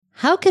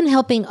How can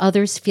helping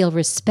others feel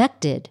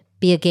respected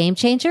be a game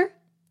changer?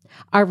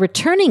 Our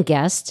returning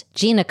guest,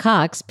 Gena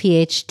Cox,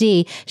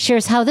 PhD,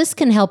 shares how this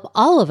can help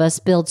all of us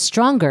build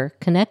stronger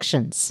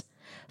connections.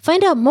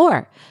 Find out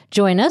more.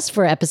 Join us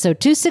for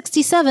episode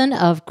 267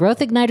 of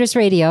Growth Igniters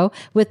Radio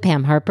with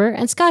Pam Harper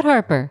and Scott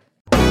Harper.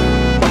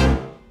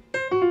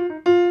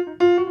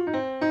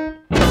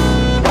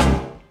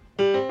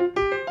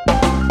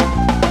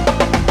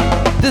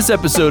 This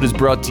episode is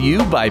brought to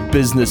you by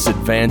Business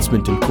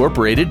Advancement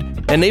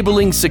Incorporated,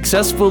 enabling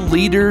successful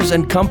leaders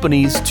and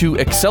companies to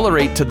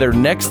accelerate to their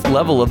next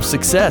level of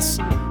success.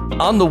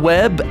 On the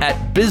web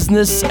at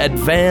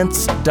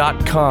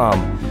businessadvance.com.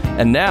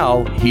 And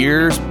now,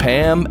 here's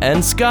Pam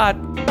and Scott.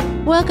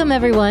 Welcome,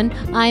 everyone.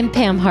 I'm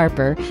Pam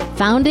Harper,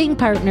 founding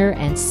partner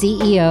and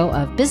CEO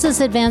of Business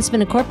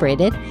Advancement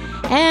Incorporated.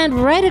 And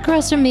right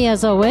across from me,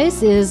 as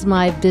always, is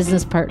my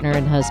business partner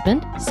and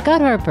husband, Scott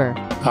Harper.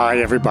 Hi,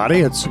 everybody.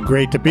 It's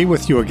great to be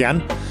with you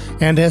again.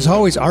 And as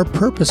always, our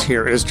purpose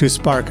here is to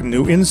spark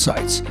new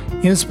insights,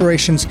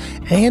 inspirations,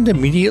 and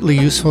immediately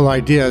useful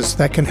ideas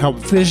that can help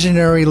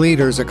visionary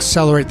leaders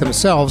accelerate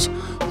themselves,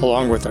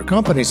 along with their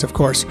companies, of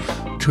course,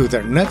 to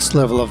their next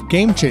level of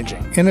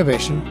game-changing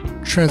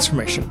innovation,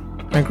 transformation,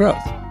 and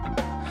growth.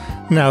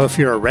 Now, if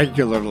you're a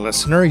regular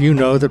listener, you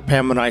know that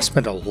Pam and I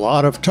spend a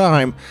lot of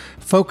time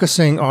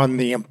focusing on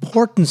the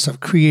importance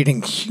of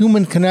creating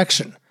human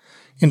connection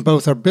in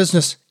both our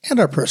business and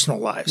our personal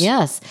lives.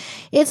 Yes.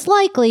 It's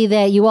likely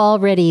that you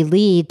already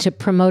lead to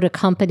promote a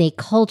company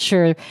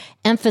culture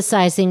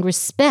emphasizing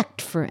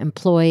respect for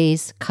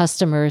employees,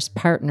 customers,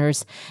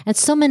 partners, and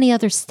so many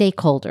other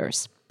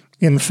stakeholders.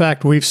 In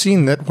fact, we've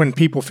seen that when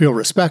people feel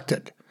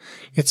respected,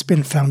 it's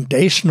been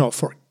foundational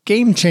for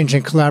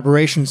game-changing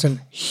collaborations and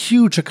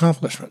huge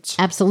accomplishments.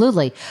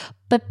 Absolutely.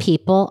 But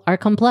people are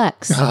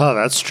complex. Oh,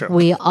 that's true.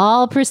 We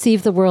all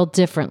perceive the world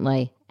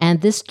differently,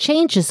 and this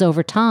changes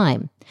over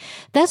time.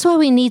 That's why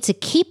we need to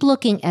keep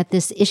looking at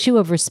this issue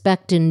of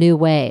respect in new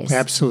ways.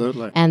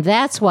 Absolutely. And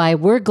that's why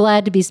we're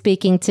glad to be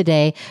speaking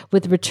today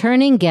with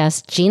returning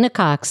guest Gena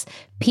Cox,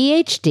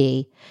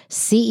 PhD,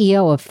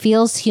 CEO of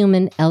Feels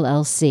Human,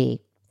 LLC.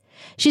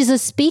 She's a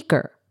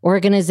speaker,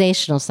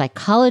 organizational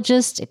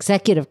psychologist,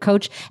 executive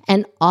coach,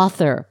 and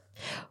author.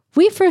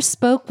 We first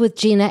spoke with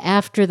Gena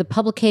after the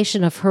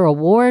publication of her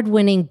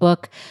award-winning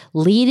book,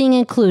 Leading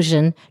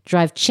Inclusion,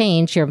 Drive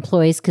Change Your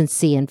Employees Can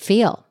See and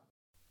Feel.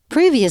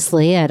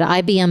 Previously at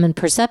IBM and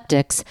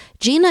Perceptyx,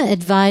 Gena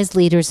advised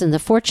leaders in the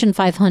Fortune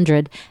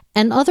 500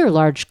 and other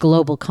large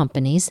global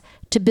companies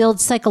to build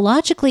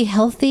psychologically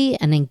healthy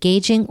and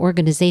engaging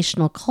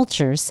organizational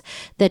cultures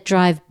that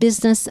drive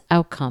business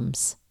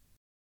outcomes.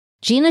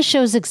 Gena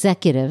shows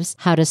executives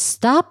how to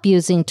stop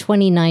using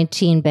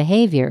 2019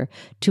 behavior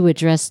to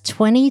address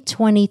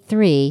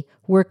 2023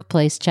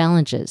 workplace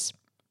challenges.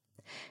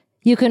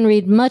 You can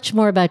read much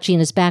more about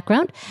Gena's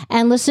background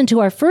and listen to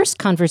our first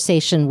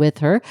conversation with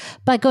her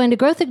by going to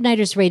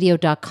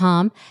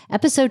growthignitersradio.com,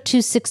 episode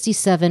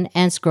 267,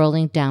 and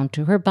scrolling down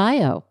to her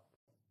bio.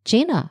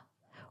 Gena,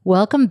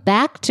 welcome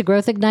back to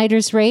Growth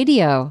Igniters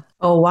Radio.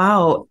 Oh,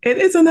 wow. It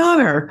is an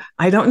honor.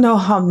 I don't know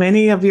how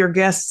many of your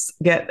guests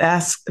get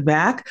asked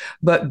back,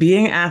 but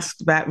being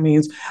asked back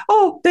means,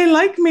 oh, they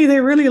like me. They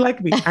really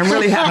like me. I'm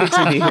really happy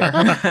to be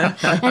here.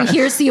 And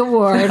here's the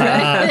award.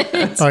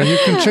 Right? Oh, you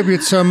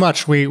contribute so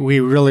much. We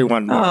really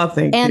want more. Oh,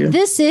 thank you. And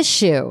this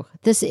issue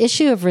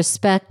of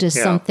respect is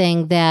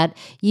something that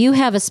you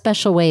have a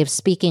special way of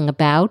speaking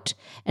about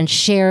and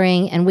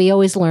sharing, and we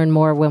always learn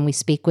more when we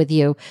speak with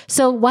you.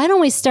 So why don't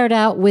we start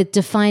out with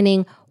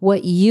defining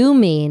what you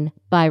mean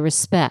by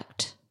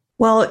respect?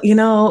 Well,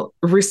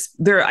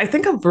 I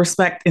think of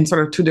respect in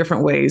sort of two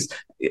different ways,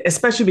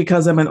 especially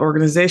because I'm an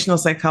organizational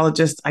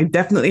psychologist. I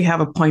definitely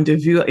have a point of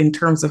view in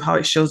terms of how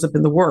it shows up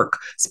in the work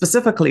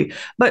specifically.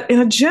 But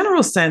in a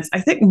general sense, I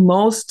think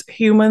most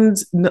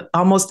humans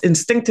almost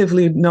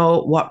instinctively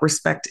know what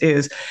respect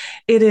is.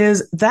 It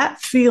is that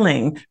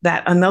feeling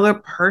that another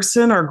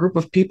person or group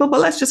of people,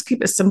 but let's just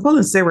keep it simple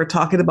and say we're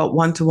talking about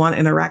one-to-one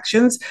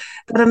interactions,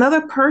 that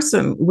another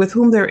person with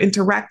whom they're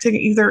interacting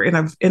either in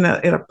a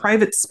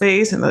private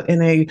space,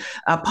 in a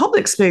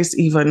public space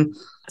even,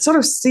 sort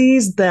of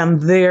sees them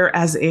there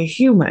as a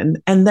human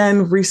and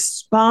then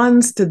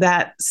responds to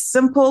that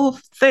simple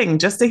thing,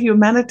 just the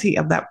humanity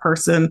of that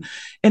person,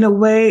 in a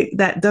way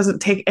that doesn't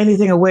take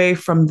anything away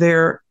from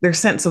their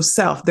sense of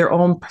self, their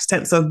own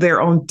sense of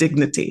their own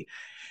dignity.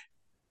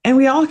 And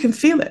we all can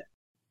feel it.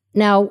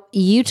 Now,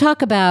 you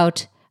talk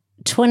about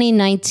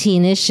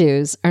 2019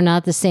 issues are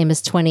not the same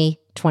as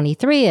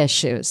 2023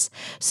 issues.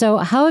 So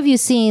how have you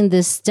seen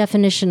this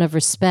definition of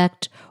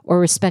respect or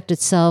respect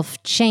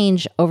itself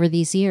change over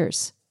these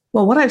years?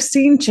 Well, what I've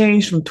seen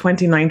change from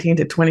 2019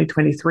 to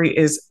 2023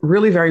 is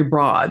really very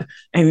broad.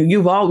 And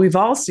we've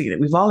all seen it.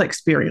 We've all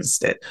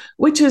experienced it,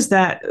 which is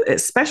that,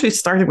 especially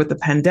starting with the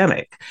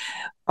pandemic,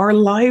 our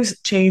lives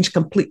changed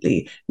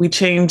completely. We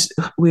changed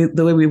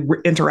the way we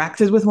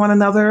interacted with one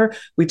another.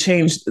 We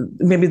changed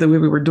maybe the way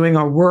we were doing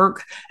our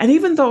work. And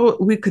even though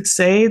we could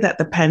say that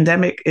the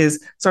pandemic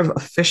is sort of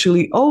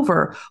officially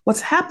over,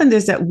 what's happened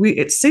is that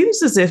it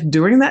seems as if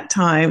during that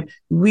time,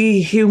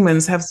 we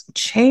humans have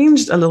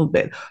changed a little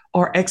bit.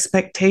 Our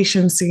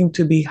expectations seem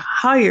to be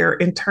higher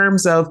in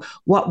terms of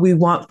what we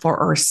want for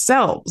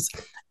ourselves.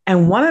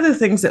 And one of the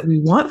things that we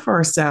want for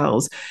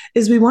ourselves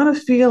is we want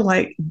to feel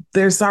like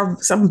there's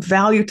some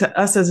value to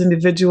us as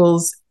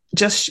individuals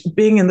just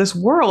being in this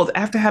world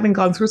after having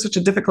gone through such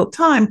a difficult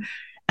time.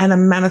 And a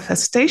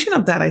manifestation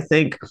of that, I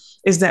think,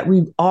 is that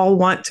we all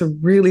want to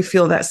really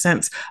feel that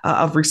sense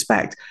of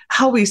respect.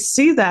 How we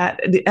see that,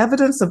 the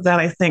evidence of that,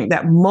 I think,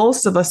 that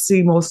most of us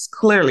see most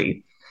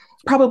clearly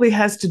probably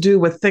has to do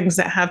with things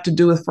that have to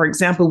do with, for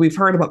example, we've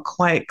heard about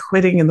quiet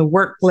quitting in the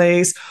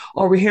workplace,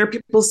 or we hear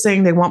people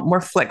saying they want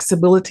more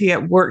flexibility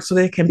at work so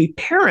they can be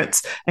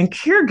parents and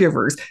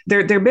caregivers.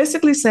 They're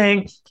basically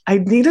saying, I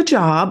need a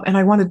job and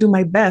I want to do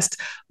my best.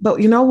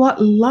 But you know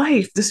what?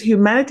 Life, this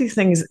humanity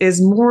thing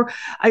is more,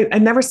 I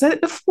never said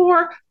it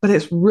before, but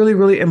it's really,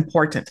 really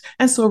important.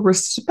 And so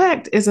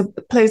respect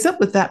plays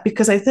up with that,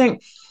 because I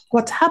think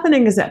what's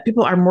happening is that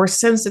people are more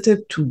sensitive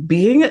to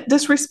being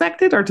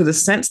disrespected, or to the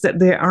sense that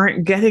they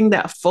aren't getting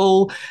that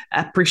full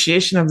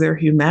appreciation of their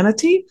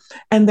humanity.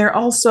 And they're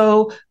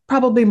also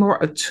probably more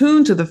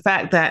attuned to the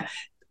fact that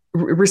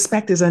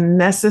respect is a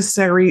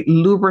necessary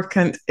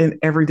lubricant in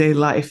everyday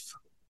life.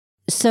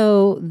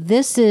 So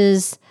this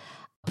is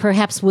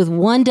perhaps with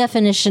one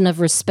definition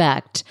of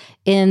respect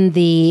in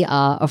the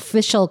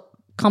official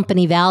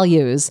company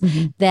values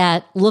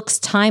that looks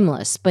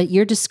timeless, but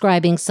you're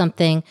describing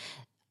something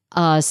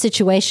life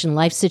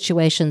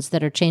situations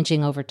that are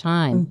changing over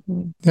time.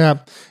 Yeah.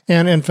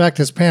 And in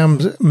fact, as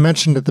Pam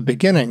mentioned at the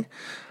beginning,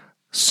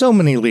 so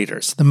many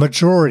leaders, the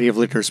majority of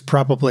leaders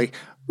probably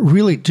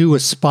really do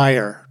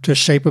aspire to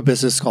shape a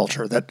business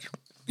culture that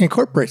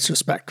incorporates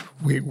respect.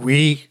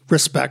 We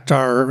respect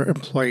our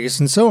employees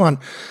and so on.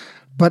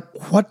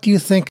 But what do you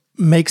think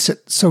makes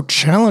it so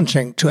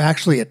challenging to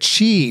actually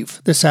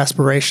achieve this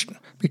aspiration?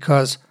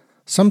 Because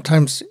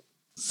sometimes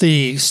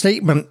the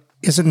statement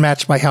isn't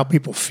matched by how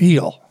people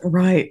feel.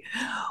 Right.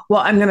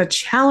 Well, I'm going to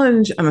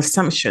challenge an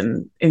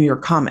assumption in your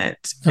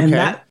comment. Okay. And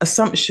that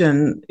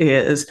assumption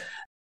is,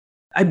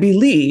 I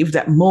believe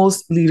that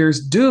most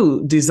leaders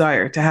do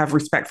desire to have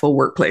respectful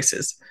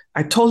workplaces.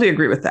 I totally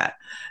agree with that.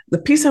 The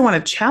piece I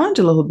want to challenge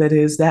a little bit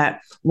is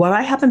that what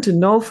I happen to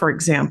know, for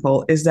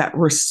example, is that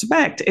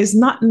respect is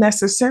not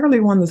necessarily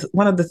one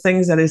of the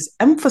things that is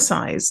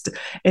emphasized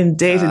in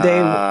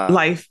day-to-day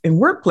life in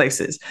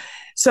workplaces.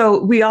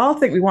 So we all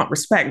think we want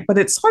respect, but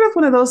it's sort of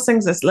one of those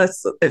things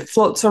it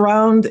floats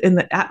around in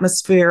the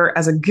atmosphere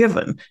as a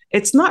given.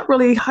 It's not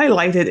really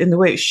highlighted in the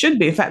way it should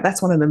be. In fact,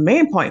 that's one of the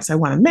main points I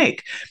want to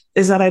make,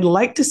 is that I'd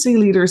like to see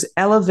leaders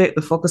elevate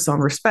the focus on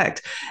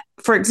respect.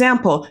 For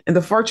example, in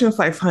the Fortune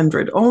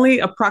 500, only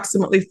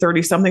approximately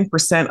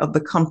 30-something% of the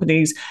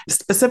companies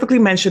specifically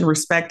mention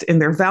respect in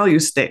their value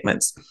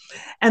statements.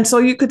 And so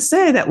you could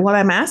say that what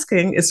I'm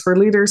asking is for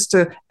leaders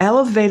to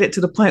elevate it to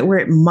the point where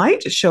it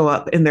might show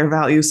up in their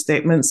value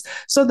statements,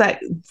 so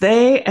that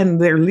they and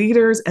their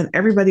leaders and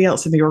everybody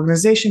else in the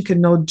organization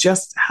can know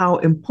just how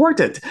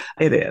important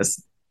it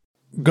is.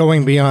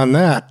 Going beyond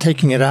that,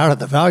 taking it out of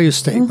the value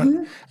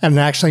statement and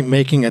actually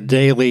making a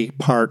daily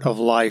part of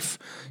life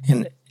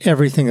in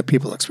everything that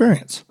people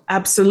experience.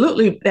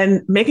 Absolutely.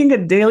 And making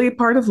a daily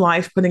part of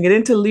life, putting it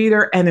into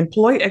leader and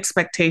employee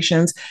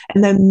expectations,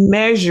 and then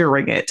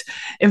measuring it.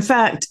 In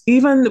fact,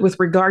 even with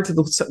regard to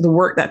the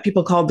work that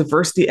people call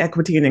diversity,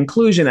 equity, and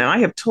inclusion, and I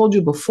have told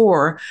you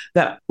before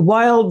that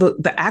while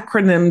the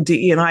acronym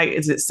DE&I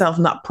is itself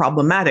not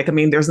problematic, I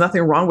mean, there's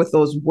nothing wrong with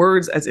those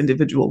words as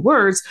individual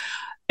words.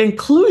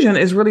 Inclusion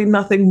is really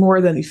nothing more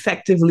than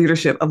effective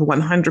leadership of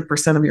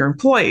 100% of your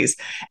employees.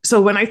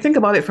 So when I think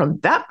about it from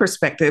that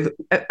perspective,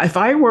 if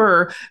I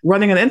were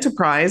running an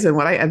enterprise, and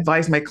what I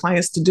advise my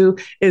clients to do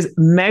is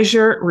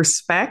measure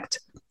respect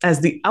as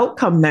the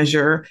outcome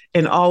measure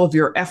in all of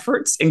your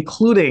efforts,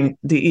 including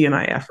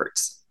DE&I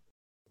efforts.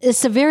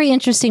 It's a very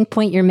interesting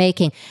point you're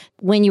making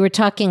when you were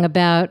talking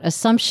about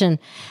assumption.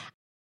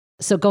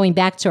 So going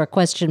back to our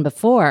question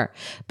before,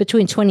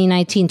 between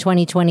 2019 and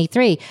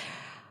 2023,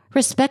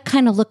 respect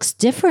kind of looks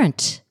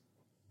different.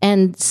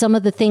 And some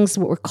of the things that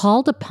we're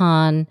called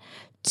upon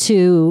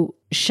to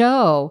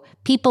show,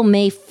 people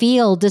may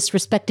feel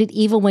disrespected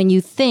even when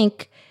you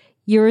think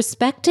you're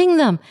respecting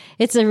them.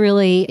 It's a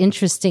really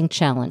interesting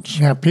challenge.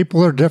 Yeah,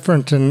 people are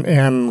different,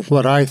 and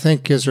what I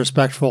think is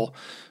respectful,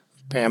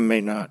 Pam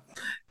may not.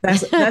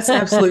 That's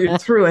absolutely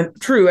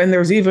true. And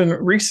there's even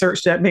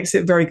research that makes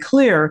it very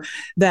clear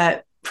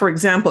that, for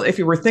example, if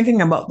you were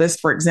thinking about this,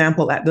 for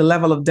example, at the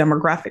level of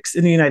demographics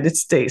in the United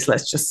States,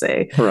 let's just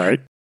say, right,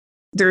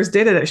 there's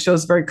data that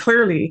shows very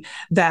clearly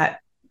that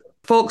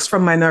folks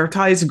from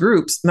minoritized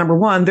groups, number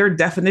one, their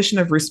definition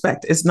of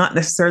respect is not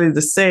necessarily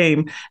the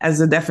same as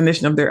the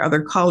definition of their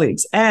other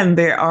colleagues. And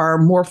they are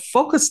more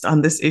focused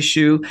on this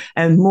issue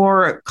and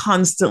more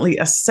constantly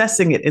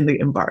assessing it in the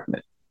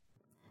environment.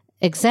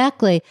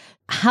 Exactly.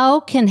 How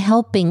can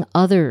helping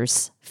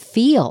others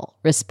feel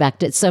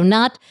respected? So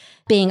not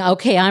being,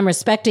 okay, I'm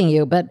respecting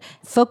you, but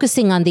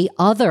focusing on the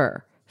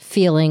other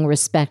feeling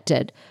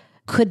respected.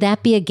 Could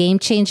that be a game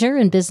changer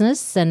in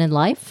business and in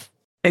life?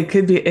 It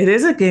could be, it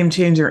is a game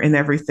changer in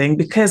everything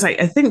because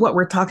I think what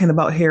we're talking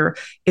about here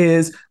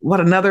is what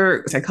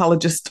another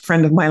psychologist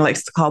friend of mine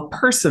likes to call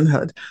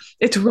personhood.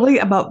 It's really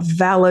about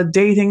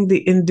validating the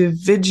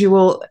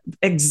individual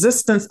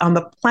existence on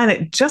the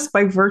planet just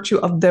by virtue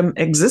of them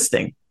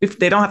existing. If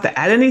they don't have to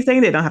add anything,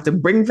 they don't have to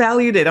bring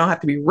value, they don't have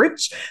to be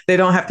rich, they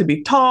don't have to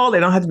be tall, they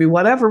don't have to be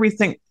whatever we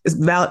think is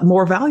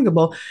more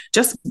valuable,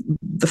 just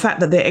the fact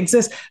that they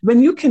exist. When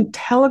you can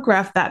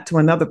telegraph that to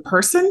another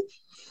person,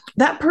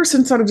 that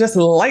person sort of just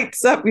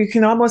lights up. You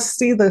can almost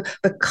see the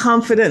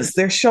confidence,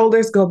 their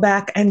shoulders go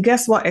back. And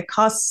guess what? It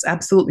costs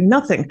absolutely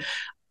nothing.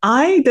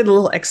 I did a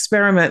little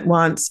experiment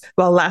once,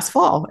 last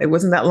fall, it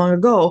wasn't that long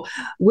ago,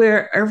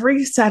 where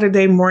every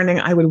Saturday morning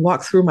I would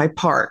walk through my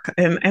park.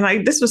 And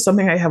this was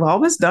something I have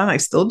always done. I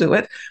still do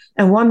it.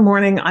 And one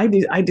morning I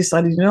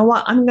decided, you know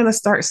what? I'm going to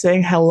start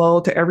saying hello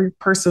to every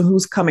person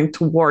who's coming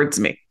towards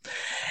me.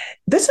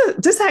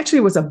 This actually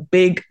was a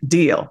big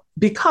deal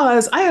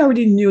because I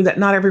already knew that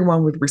not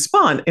everyone would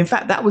respond. In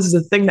fact, that was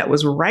the thing that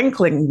was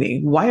rankling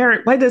me. Why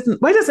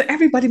doesn't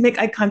everybody make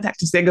eye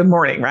contact and say good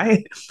morning,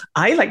 right?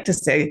 I like to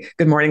say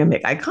good morning and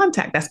make eye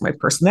contact. That's my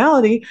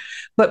personality.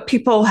 But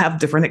people have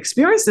different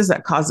experiences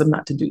that cause them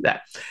not to do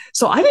that.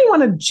 So I didn't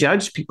want to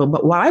judge people,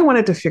 but what I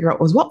wanted to figure out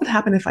was what would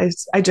happen if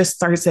I just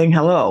started saying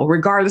hello,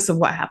 regardless of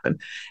what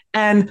happened.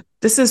 And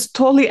this is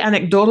totally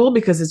anecdotal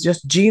because it's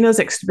just Gena's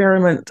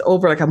experiment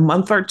over like a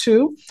month or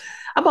two.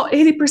 About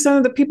 80%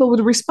 of the people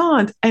would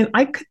respond. And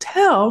I could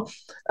tell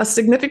a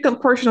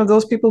significant portion of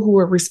those people who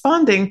were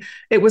responding,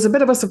 it was a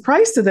bit of a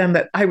surprise to them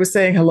that I was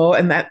saying hello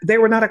and that they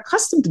were not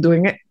accustomed to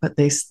doing it, but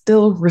they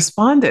still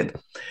responded.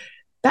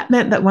 That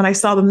meant that when I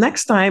saw them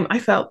next time, I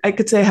felt I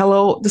could say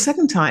hello the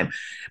second time.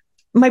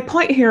 My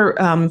point here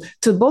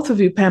to both of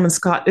you, Pam and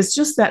Scott, is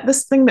just that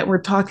this thing that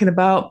we're talking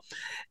about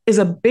is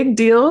a big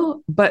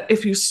deal. But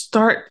if you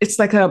start, it's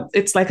like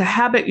a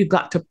habit you've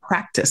got to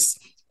practice.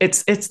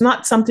 It's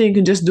not something you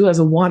can just do as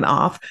a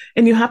one-off,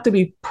 and you have to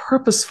be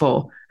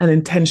purposeful and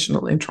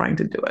intentional in trying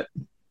to do it.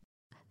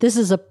 This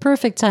is a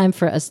perfect time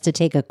for us to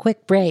take a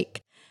quick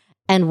break.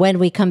 And when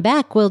we come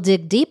back, we'll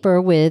dig deeper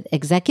with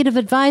executive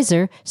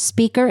advisor,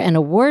 speaker, and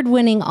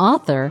award-winning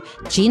author,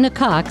 Gena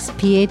Cox,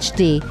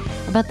 PhD,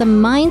 about the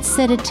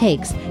mindset it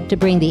takes to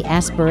bring the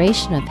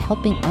aspiration of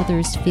helping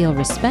others feel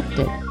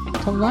respected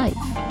to life.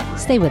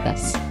 Stay with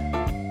us.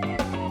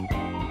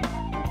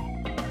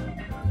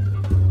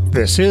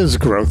 This is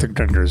Growth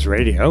Igniters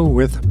Radio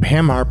with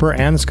Pam Harper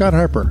and Scott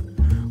Harper.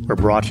 We're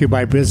brought to you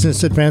by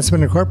Business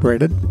Advancement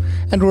Incorporated,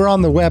 and we're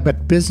on the web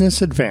at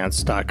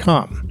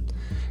businessadvance.com.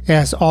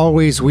 As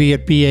always, we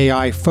at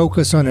BAI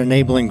focus on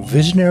enabling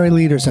visionary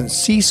leaders and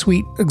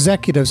C-suite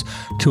executives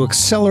to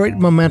accelerate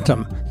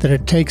momentum that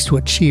it takes to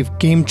achieve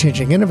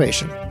game-changing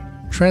innovation,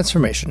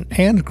 transformation,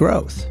 and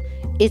growth.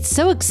 It's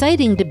so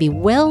exciting to be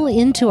well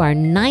into our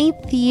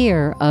 9th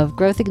year of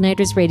Growth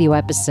Igniters Radio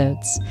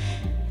episodes.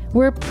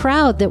 We're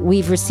proud that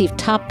we've received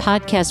top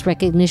podcast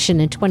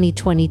recognition in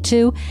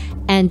 2022,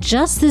 and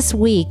just this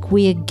week,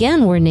 we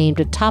again were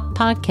named a top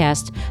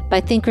podcast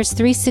by Thinkers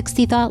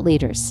 360 Thought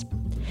Leaders.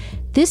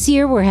 This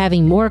year, we're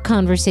having more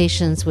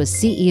conversations with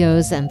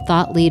CEOs and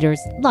thought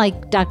leaders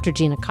like Dr.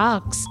 Gena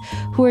Cox,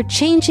 who are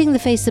changing the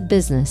face of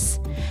business,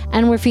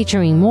 and we're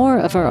featuring more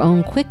of our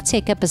own quick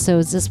take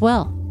episodes as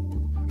well.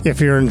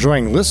 If you're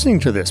enjoying listening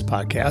to this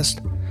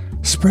podcast,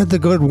 spread the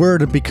good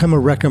word and become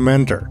a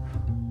recommender.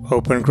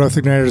 Open Growth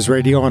Igniters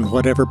Radio on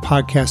whatever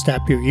podcast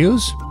app you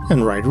use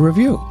and write a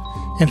review.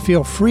 And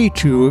feel free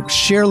to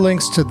share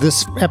links to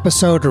this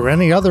episode or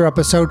any other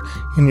episode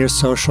in your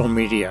social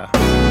media.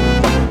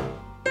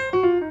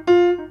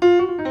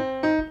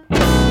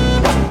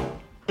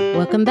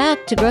 Welcome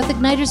back to Growth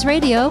Igniters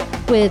Radio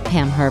with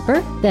Pam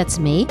Harper, that's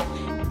me,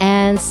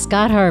 and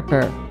Scott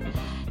Harper.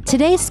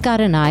 Today,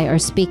 Scott and I are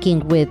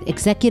speaking with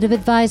executive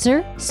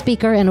advisor,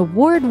 speaker, and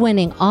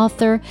award-winning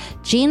author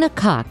Gena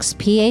Cox,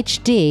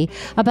 PhD,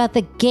 about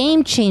the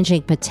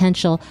game-changing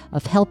potential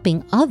of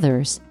helping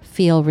others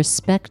feel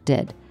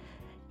respected.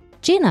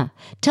 Gena,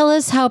 tell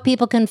us how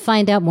people can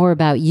find out more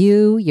about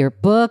you, your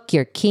book,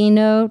 your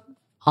keynote,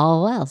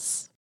 all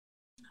else.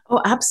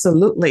 Oh,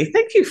 absolutely.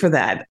 Thank you for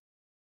that.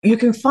 You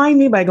can find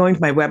me by going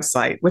to my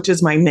website, which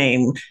is my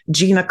name,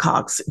 Gena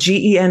Cox,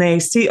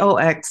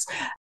 GenaCox.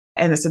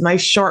 And it's a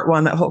nice short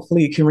one that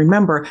hopefully you can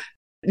remember.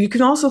 You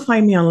can also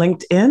find me on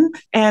LinkedIn,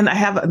 and I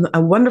have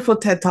a wonderful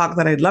TED Talk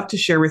that I'd love to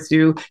share with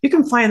you. You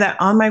can find that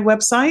on my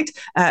website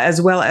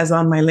as well as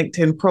on my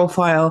LinkedIn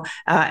profile,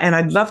 and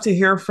I'd love to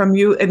hear from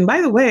you. And by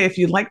the way, if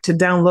you'd like to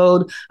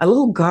download a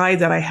little guide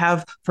that I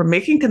have for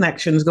making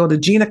connections, go to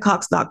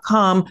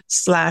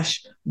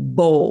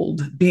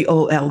genacox.com/bold,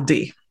 BOLD.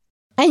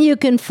 And you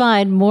can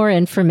find more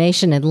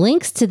information and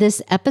links to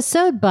this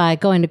episode by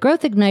going to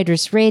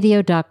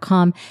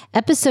growthignitersradio.com,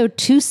 episode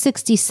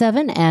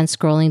 267, and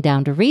scrolling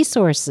down to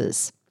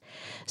resources.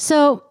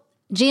 So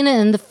Gena,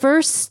 in the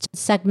first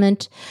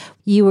segment,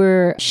 you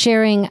were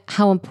sharing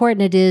how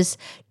important it is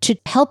to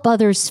help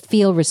others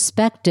feel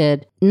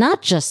respected,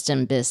 not just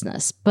in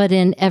business, but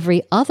in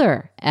every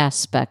other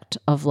aspect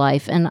of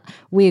life. And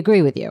we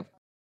agree with you.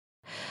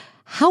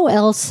 How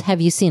else have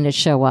you seen it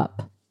show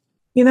up?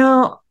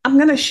 I'm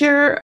going to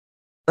share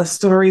a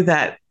story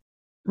that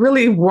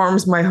really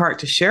warms my heart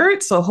to share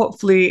it. So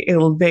hopefully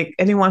it'll make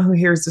anyone who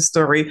hears the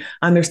story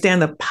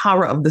understand the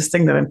power of this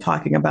thing that I'm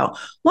talking about.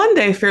 One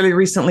day, fairly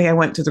recently, I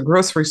went to the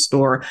grocery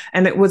store,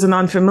 and it was an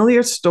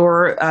unfamiliar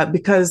store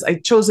because I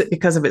chose it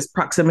because of its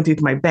proximity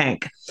to my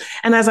bank.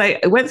 And as I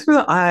went through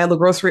the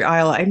grocery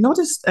aisle, I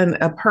noticed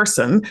a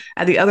person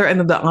at the other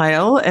end of the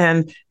aisle,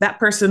 and that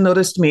person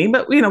noticed me.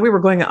 But, we were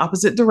going in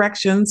opposite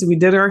directions. We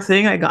did our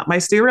thing. I got my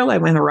cereal. I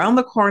went around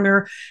the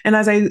corner. And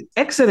as I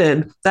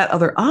exited that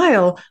other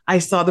aisle, I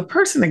saw the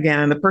person again,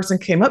 and the person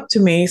came up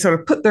to me, sort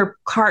of put their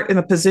cart in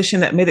a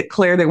position that made it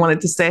clear they wanted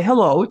to say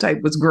hello, which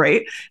was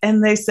great.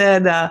 And they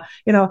said,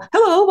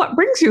 hello, what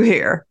brings you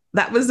here?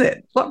 That was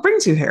it. What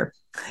brings you here?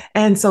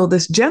 And so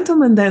this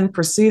gentleman then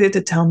proceeded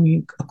to tell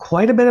me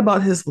quite a bit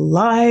about his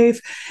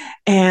life.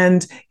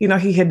 And,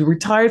 he had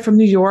retired from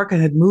New York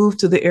and had moved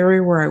to the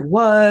area where I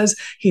was.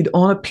 He'd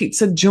own a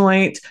pizza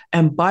joint.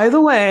 And by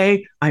the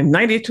way, I'm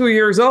 92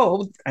 years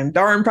old. I'm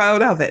darn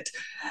proud of it.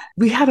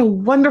 We had a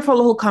wonderful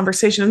little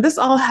conversation, and this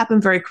all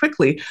happened very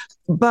quickly.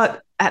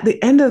 But at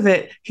the end of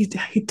it, he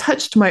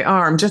touched my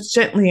arm just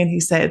gently, and he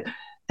said,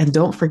 "And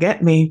don't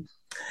forget me."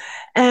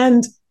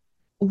 And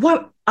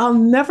I'll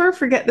never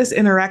forget this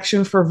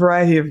interaction for a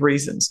variety of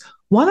reasons.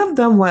 One of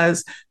them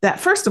was that,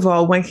 first of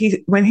all, when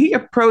he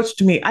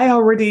approached me, I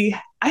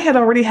had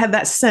already had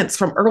that sense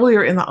from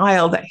earlier in the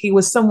aisle that he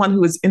was someone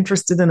who was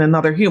interested in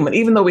another human,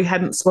 even though we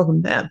hadn't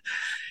spoken then.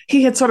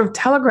 He had sort of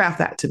telegraphed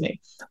that to me.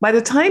 By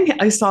the time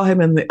I saw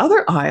him in the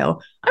other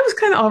aisle, I was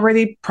kind of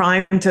already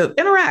primed to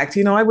interact.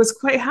 I was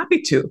quite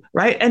happy to,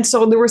 right? And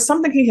so there was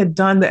something he had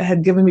done that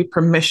had given me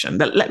permission,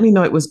 that let me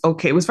know it was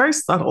okay. It was very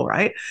subtle,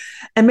 right?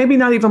 And maybe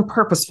not even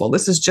purposeful.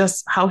 This is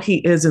just how he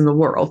is in the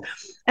world.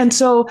 And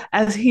so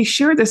as he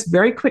shared this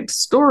very quick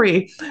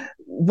story,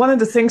 one of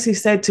the things he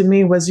said to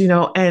me was,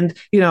 I'm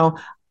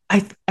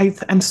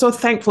so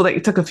thankful that you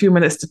took a few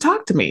minutes to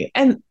talk to me.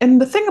 And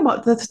the thing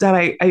about this that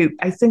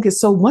I think is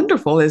so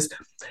wonderful is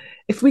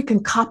if we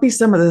can copy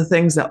some of the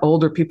things that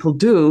older people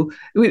do,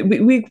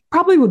 we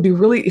probably would be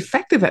really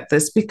effective at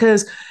this,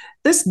 because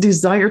this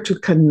desire to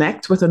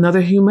connect with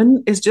another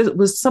human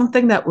was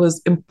something that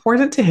was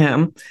important to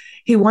him.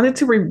 He wanted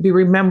to be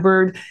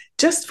remembered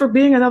just for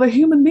being another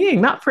human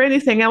being, not for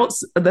anything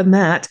else than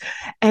that.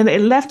 And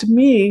it left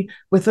me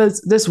with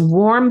this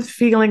warm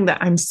feeling that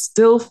I'm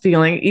still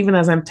feeling, even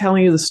as I'm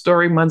telling you the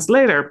story months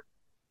later.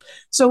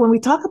 So when we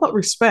talk about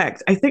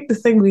respect, I think the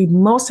thing we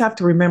most have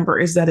to remember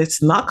is that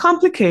it's not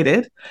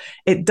complicated.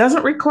 It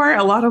doesn't require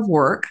a lot of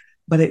work,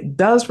 but it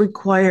does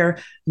require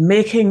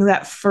making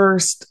that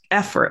first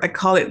effort. I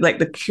call it like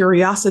the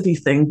curiosity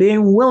thing,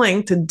 being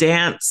willing to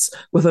dance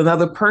with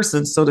another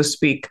person, so to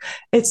speak.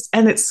 It's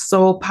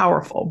so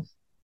powerful.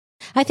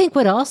 I think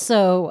what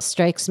also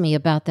strikes me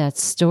about that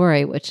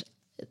story, which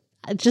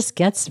just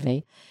gets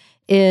me,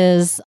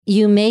 is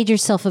you made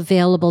yourself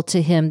available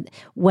to him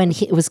when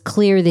it was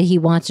clear that he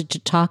wanted to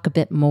talk a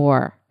bit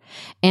more.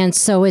 And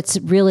so it's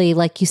really,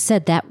 like you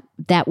said,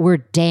 that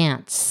word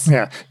dance.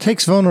 Yeah. It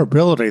takes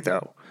vulnerability,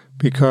 though,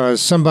 because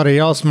somebody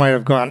else might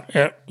have gone,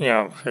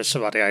 here's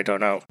somebody I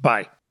don't know.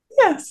 Bye.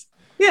 Yes.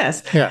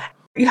 Yeah.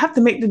 You have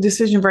to make the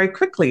decision very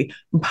quickly.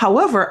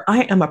 However,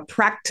 I am a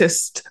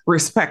practiced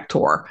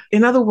respector.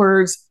 In other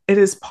words, it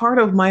is part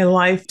of my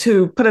life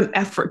to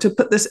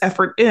put this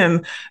effort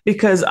in,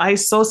 because I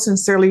so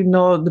sincerely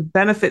know the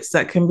benefits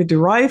that can be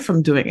derived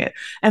from doing it.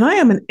 And I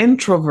am an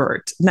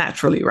introvert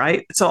naturally,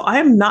 right? So I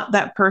am not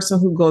that person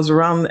who goes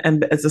around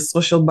and as a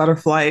social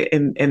butterfly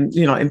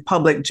in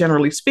public,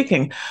 generally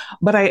speaking.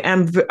 But I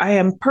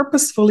am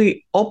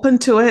purposefully open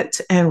to it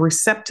and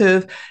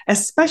receptive,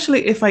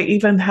 especially if I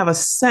even have a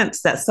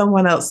sense that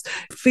someone else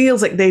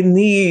feels like they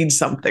need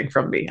something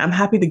from me. I'm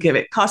happy to give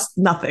it. Costs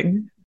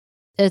nothing.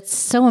 It's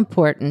so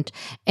important.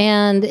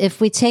 And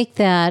if we take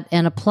that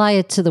and apply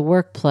it to the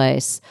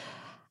workplace,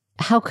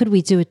 how could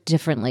we do it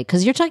differently?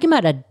 Because you're talking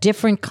about a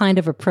different kind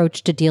of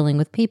approach to dealing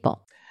with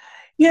people.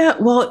 Yeah,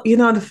 well,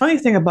 the funny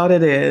thing about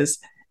it is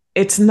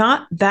it's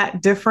not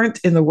that different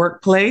in the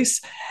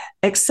workplace,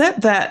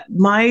 except that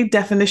my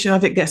definition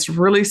of it gets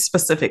really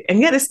specific.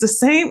 And yet it's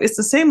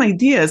the same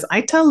ideas.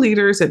 I tell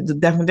leaders that the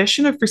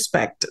definition of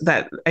respect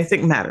that I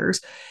think matters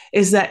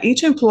is that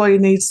each employee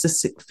needs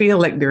to feel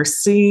like they're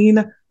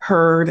seen,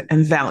 heard,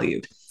 and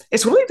valued.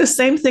 It's really the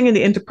same thing in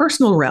the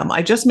interpersonal realm.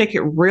 I just make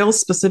it real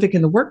specific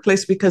in the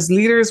workplace because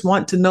leaders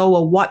want to know,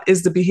 well, what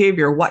is the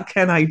behavior? What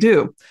can I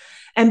do?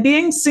 And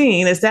being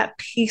seen is that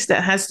piece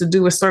that has to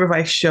do with sort of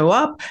I show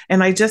up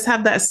and I just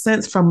have that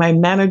sense from my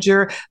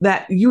manager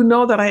that you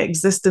know that I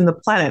exist in the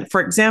planet.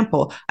 For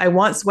example, I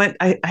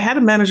had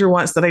a manager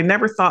once that I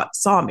never thought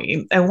saw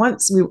me. And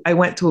I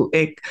went to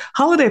a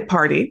holiday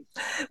party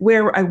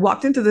where I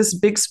walked into this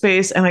big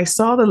space and I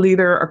saw the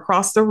leader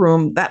across the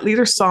room. That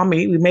leader saw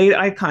me. We made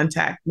eye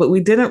contact, but we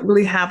didn't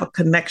really have a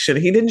connection.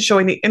 He didn't show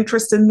any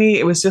interest in me.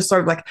 It was just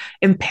sort of like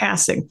in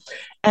passing.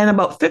 And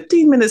about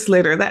 15 minutes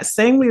later, that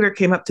same leader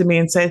came up to me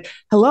and said,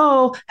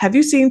 "Hello, have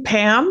you seen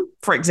Pam?"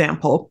 for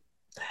example.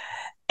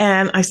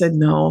 And I said,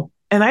 "No."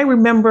 And I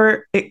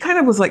remember it kind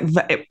of was like,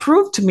 it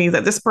proved to me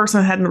that this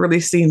person hadn't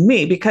really seen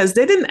me because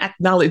they didn't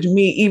acknowledge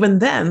me even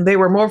then. They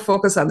were more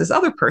focused on this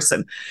other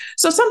person.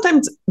 So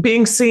sometimes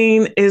being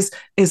seen is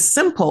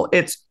simple.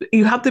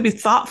 You have to be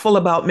thoughtful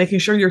about making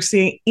sure you're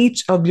seeing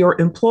each of your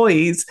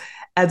employees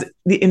as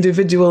the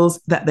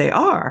individuals that they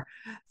are.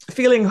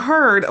 Feeling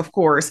heard, of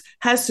course,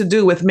 has to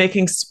do with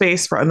making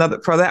space for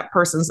that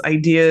person's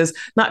ideas,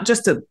 not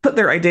just to put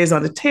their ideas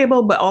on the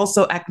table, but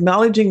also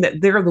acknowledging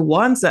that they're the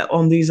ones that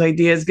own these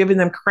ideas, giving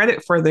them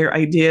credit for their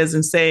ideas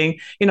and saying,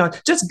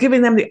 just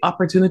giving them the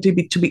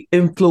opportunity to be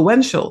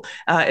influential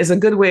is a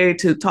good way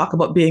to talk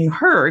about being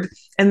heard.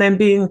 And then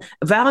being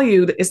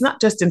valued is not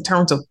just in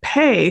terms of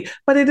pay,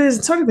 but it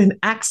is sort of in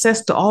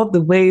access to all of the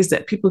ways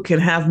that people can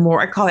have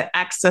more. I call it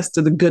access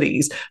to the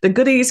goodies. The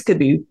goodies could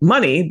be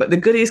money, but the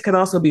goodies could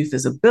also be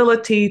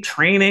visibility,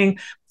 training,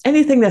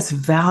 anything that's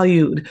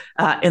valued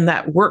in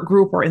that work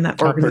group or in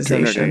that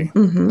organization.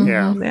 Mm-hmm.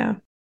 Yeah.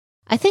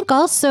 I think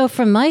also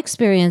from my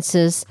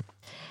experiences,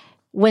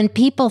 when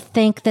people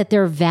think that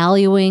they're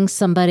valuing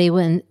somebody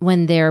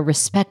when they're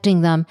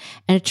respecting them,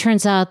 and it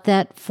turns out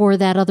that for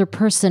that other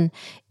person,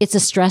 it's a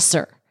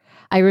stressor.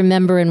 I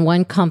remember in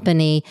one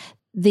company,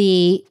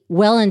 the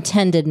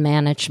well-intended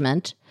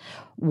management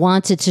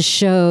wanted to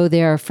show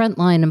their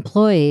frontline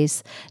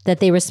employees that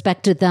they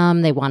respected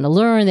them, they want to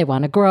learn, they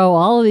want to grow,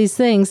 all of these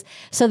things.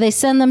 So they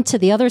send them to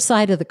the other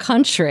side of the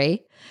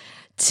country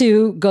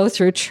to go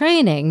through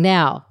training.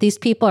 Now, these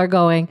people are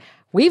going,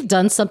 we've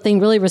done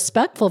something really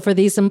respectful for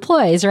these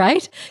employees,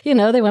 right? They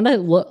want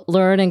to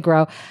learn and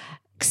grow.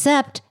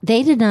 Except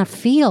they did not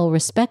feel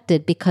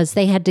respected because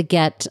they had to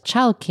get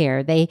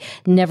childcare. They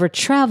never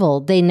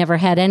traveled. They never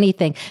had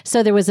anything.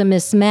 So there was a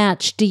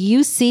mismatch. Do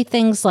you see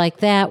things like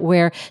that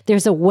where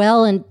there's a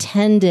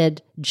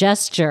well-intended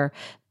gesture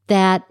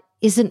that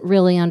isn't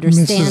really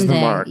understanding? Misses the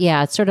mark.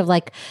 Yeah, it's sort of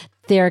like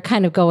they're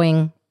kind of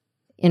going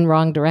in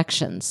wrong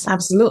directions.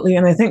 Absolutely.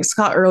 And I think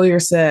Scott earlier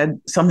said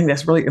something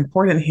that's really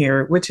important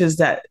here, which is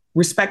that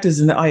respect is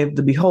in the eye of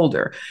the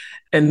beholder.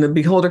 And the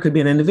beholder could be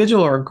an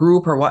individual or a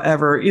group or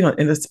whatever,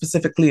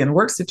 specifically in a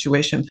work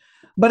situation.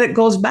 But it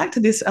goes back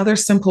to this other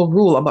simple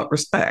rule about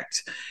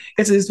respect.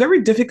 It is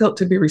very difficult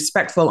to be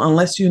respectful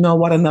unless you know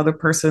what another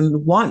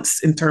person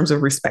wants in terms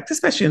of respect,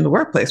 especially in the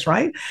workplace,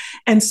 right?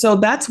 And so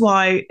that's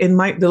why in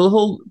the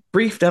little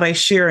brief that I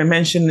share and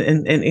mention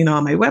in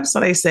on my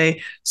website, I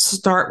say,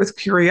 start with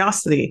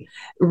curiosity.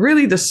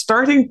 Really, the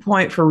starting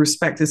point for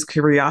respect is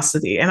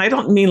curiosity. And I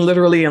don't mean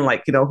literally in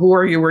who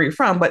are you, where are you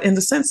from, but in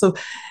the sense of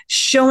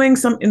showing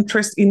some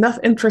interest, enough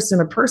interest in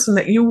a person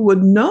that you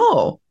would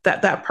know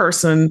that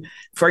person.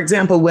 For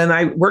example, when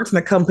I worked in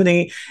a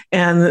company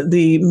and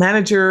the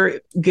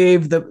manager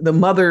gave the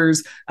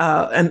mothers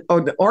an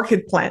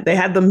orchid plant, they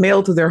had them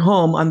mailed to their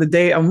home on the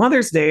day of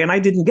Mother's Day, and I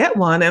didn't get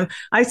one. And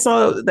I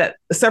saw that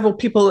several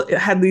people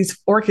had these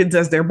orchids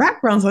as their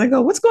backgrounds. And I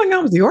go, what's going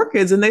on with the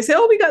orchids? And they say,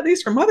 oh, we got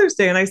these for Mother's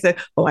Day. And I said,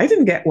 well, I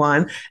didn't get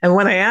one. And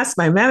when I asked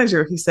my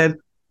manager, he said,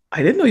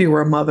 I didn't know you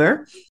were a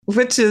mother,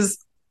 which is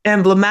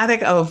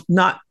emblematic of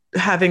not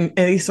having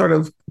any sort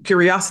of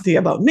curiosity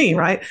about me,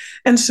 right?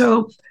 And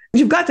so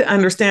you've got to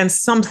understand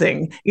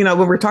something, when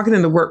we're talking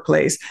in the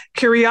workplace,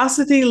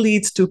 curiosity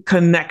leads to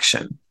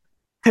connection.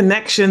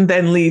 Connection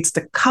then leads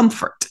to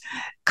comfort.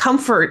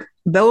 Comfort,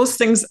 those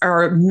things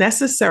are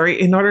necessary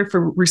in order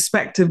for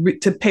respect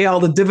to pay all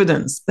the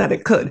dividends that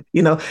it could,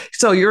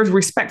 So your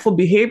respectful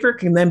behavior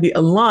can then be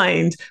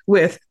aligned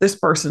with this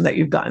person that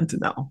you've gotten to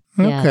know.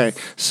 Okay. Yes.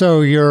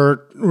 So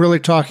you're really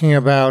talking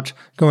about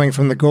going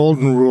from the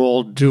golden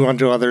rule, do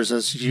unto others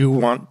as you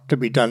want to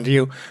be done to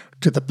you,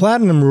 to the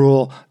platinum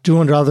rule, do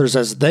unto others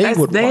as they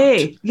would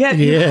want. Yeah.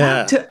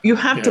 You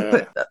have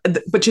to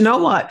put, but you know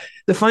what?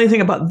 The funny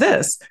thing about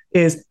this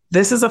is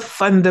a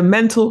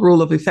fundamental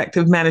rule of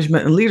effective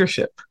management and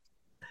leadership.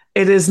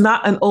 It is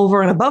not an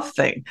over and above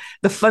thing.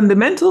 The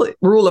fundamental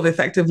rule of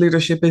effective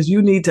leadership is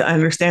you need to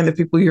understand the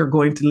people you're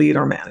going to lead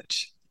or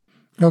manage.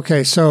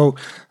 Okay, so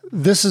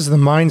this is the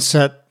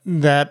mindset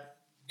that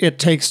it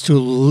takes to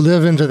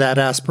live into that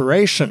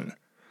aspiration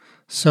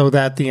so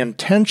that the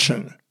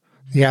intention,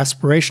 the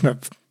aspiration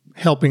of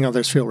helping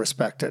others feel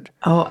respected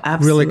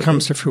really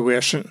comes to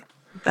fruition.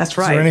 That's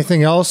right. Is there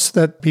anything else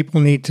that people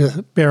need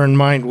to bear in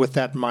mind with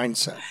that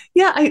mindset?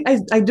 Yeah,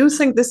 I do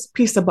think this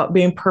piece about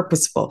being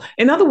purposeful.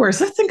 In other words,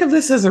 let's think of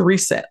this as a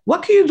reset.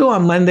 What can you do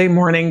on Monday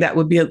morning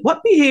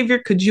what behavior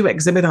could you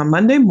exhibit on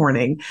Monday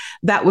morning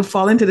that would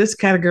fall into this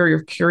category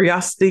of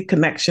curiosity,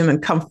 connection,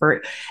 and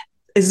comfort?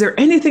 Is there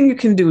anything you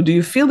can do? Do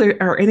you feel there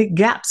are any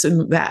gaps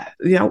in that?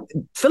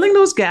 Filling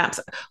those gaps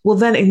will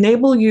then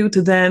enable you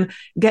to then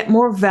get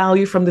more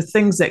value from the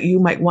things that you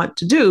might want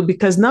to do,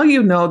 because now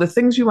you know the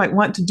things you might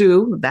want to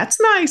do,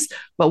 that's nice.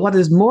 But what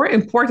is more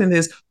important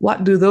is,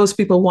 what do those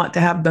people want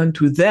to have done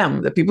to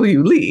them, the people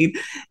you lead?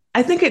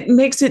 I think it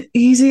makes it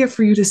easier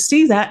for you to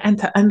see that and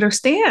to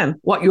understand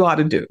what you ought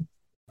to do.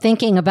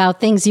 Thinking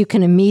about things you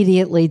can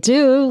immediately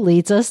do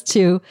leads us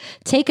to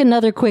take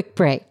another quick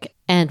break.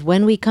 And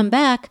when we come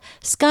back,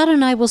 Scott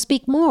and I will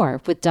speak more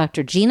with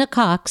Dr. Gena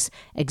Cox,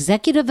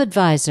 Executive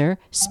Advisor,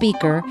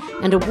 Speaker,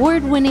 and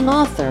award-winning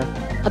author,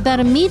 about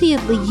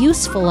immediately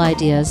useful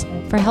ideas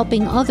for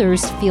helping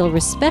others feel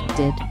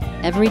respected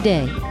every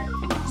day.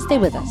 Stay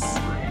with us.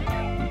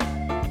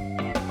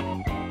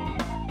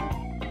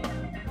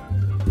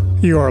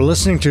 You are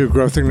listening to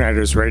Growth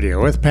Igniters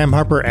Radio with Pam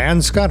Harper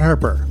and Scott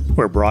Harper.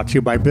 We're brought to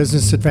you by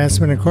Business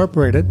Advancement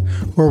Incorporated,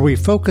 where we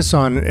focus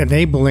on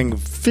enabling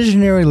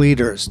visionary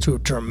leaders to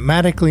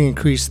dramatically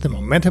increase the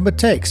momentum it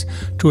takes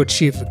to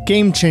achieve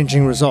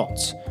game-changing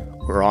results.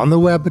 We're on the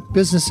web at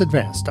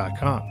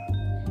businessadvance.com.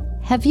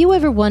 Have you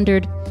ever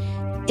wondered,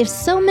 if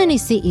so many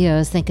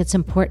CEOs think it's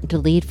important to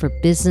lead for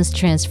business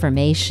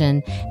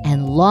transformation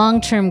and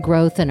long-term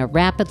growth in a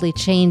rapidly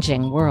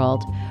changing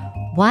world,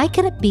 why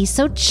can it be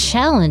so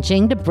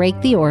challenging to break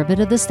the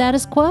orbit of the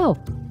status quo?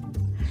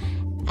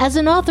 As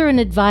an author and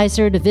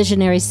advisor to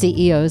visionary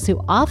CEOs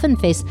who often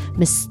face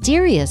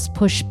mysterious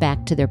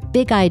pushback to their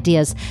big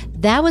ideas,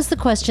 that was the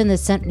question that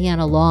sent me on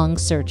a long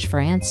search for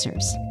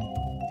answers.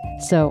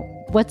 So,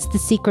 what's the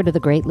secret of the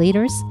great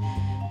leaders?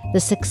 The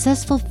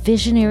successful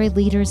visionary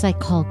leaders I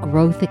call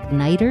growth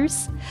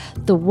igniters,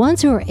 the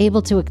ones who are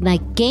able to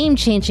ignite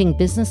game-changing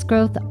business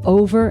growth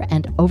over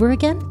and over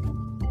again?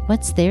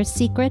 What's their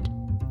secret?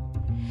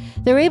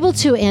 They're able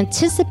to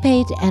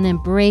anticipate and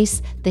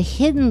embrace the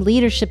hidden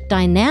leadership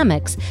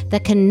dynamics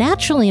that can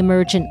naturally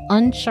emerge in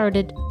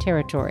uncharted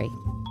territory.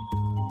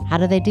 How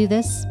do they do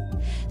this?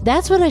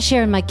 That's what I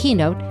share in my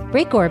keynote,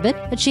 Break Orbit,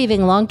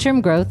 Achieving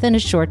Long-Term Growth in a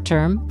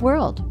Short-Term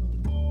World.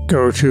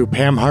 Go to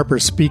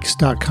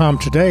PamHarperSpeaks.com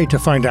today to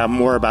find out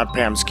more about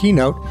Pam's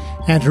keynote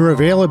and her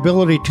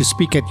availability to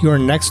speak at your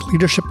next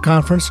leadership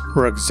conference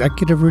or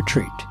executive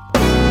retreat.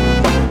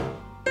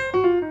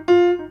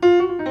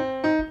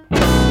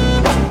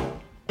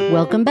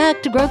 Welcome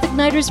back to Growth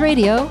Igniters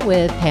Radio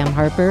with Pam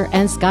Harper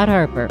and Scott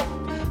Harper.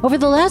 Over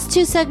the last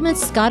two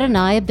segments, Scott and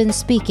I have been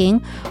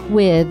speaking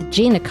with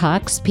Gena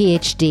Cox,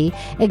 PhD,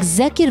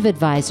 Executive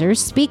Advisor,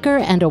 Speaker,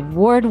 and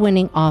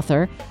award-winning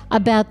author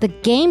about the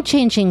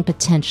game-changing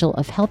potential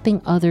of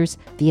helping others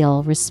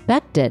feel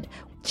respected.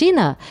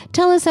 Gena,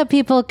 tell us how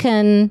people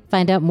can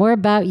find out more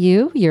about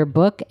you, your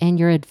book, and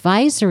your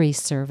advisory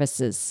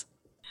services.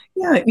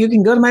 Yeah, you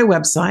can go to my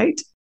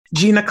website,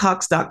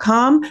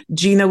 GenaCox.com,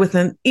 Gena with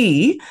an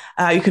E.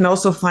 You can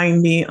also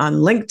find me on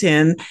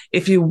LinkedIn.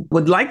 If you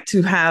would like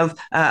to have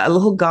a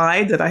little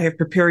guide that I have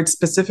prepared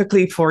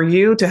specifically for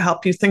you to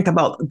help you think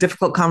about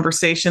difficult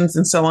conversations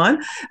and so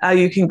on,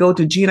 you can go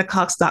to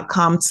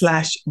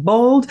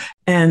GenaCox.com/bold.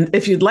 And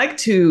if you'd like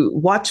to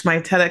watch my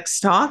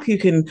TEDx talk, you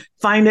can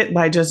find it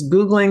by just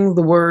Googling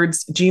the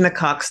words Gena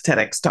Cox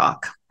TEDx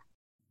talk.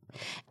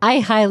 I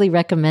highly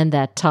recommend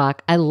that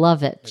talk. I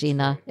love it,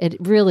 Gena. It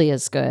really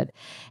is good.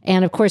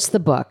 And of course, the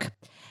book.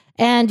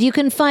 And you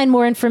can find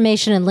more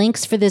information and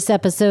links for this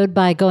episode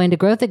by going to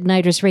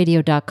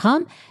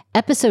growthignitersradio.com,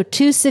 episode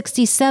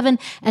 267,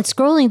 and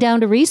scrolling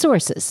down to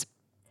resources.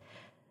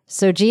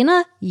 So,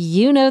 Gena,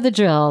 you know the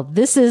drill.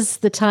 This is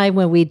the time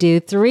when we do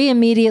 3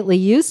 immediately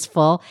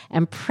useful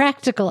and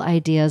practical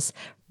ideas,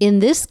 in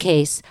this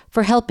case,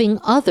 for helping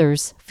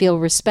others feel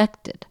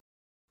respected.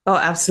 Oh,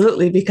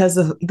 absolutely. Because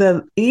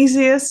the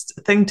easiest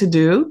thing to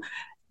do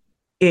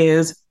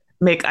is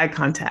make eye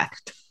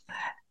contact.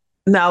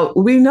 Now,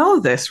 we know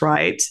this,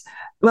 right?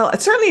 Well,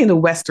 it's certainly in the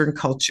Western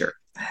culture.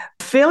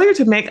 Failure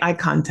to make eye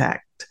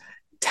contact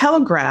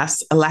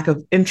telegraphs a lack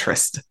of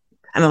interest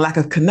and a lack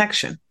of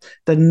connection.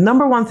 The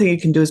number one thing you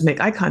can do is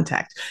make eye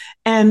contact.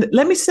 And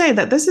let me say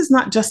that this is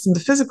not just in the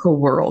physical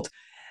world.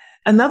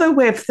 Another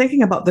way of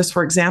thinking about this,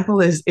 for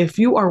example, is if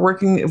you are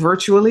working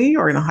virtually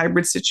or in a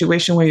hybrid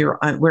situation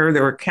where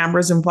there are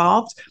cameras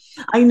involved.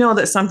 I know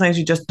that sometimes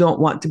you just don't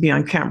want to be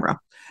on camera,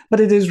 but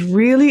it is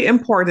really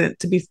important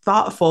to be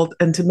thoughtful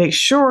and to make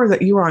sure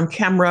that you are on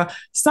camera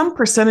some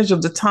percentage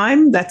of the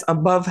time that's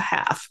above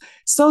half,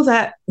 so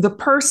that the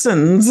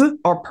person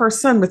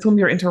with whom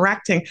you're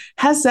interacting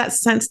has that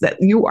sense that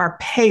you are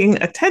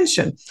paying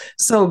attention.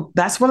 So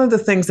that's one of the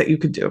things that you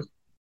could do.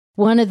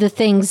 One of the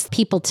things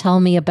people tell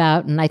me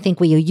about, and I think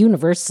we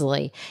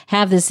universally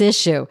have this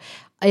issue,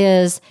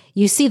 is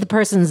you see the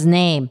person's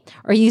name,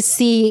 or you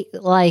see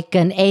like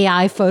an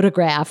AI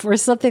photograph or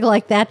something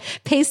like that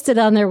pasted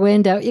on their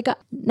window. You go,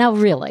 now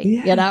really,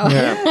 you know?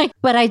 Yeah.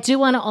 But I do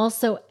want to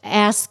also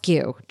ask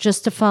you,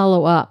 just to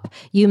follow up,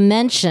 you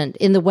mentioned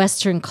in the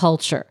Western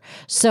culture.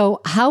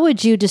 So how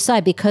would you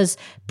decide? Because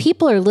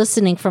people are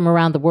listening from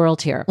around the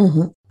world here.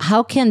 Mm-hmm.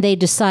 How can they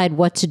decide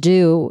what to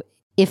do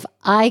if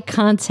eye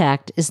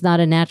contact is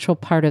not a natural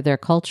part of their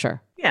culture?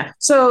 Yeah.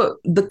 So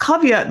the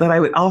caveat that I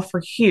would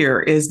offer here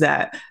is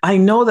that I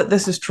know that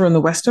this is true in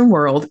the Western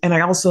world. And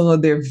I also know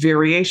there are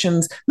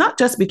variations, not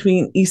just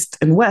between East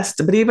and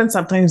West, but even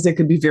sometimes there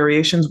could be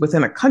variations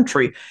within a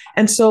country.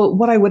 And so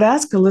what I would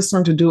ask a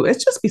listener to do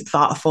is just be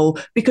thoughtful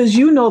because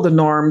you know the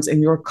norms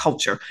in your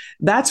culture.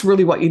 That's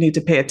really what you need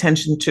to pay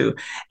attention to.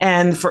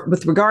 And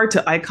with regard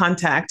to eye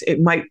contact,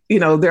 it might,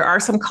 there are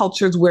some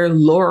cultures where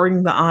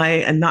lowering the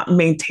eye and not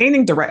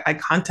maintaining direct eye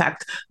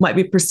contact might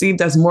be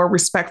perceived as more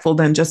respectful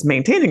than just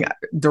maintaining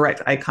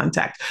direct eye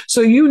contact.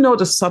 So you know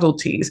the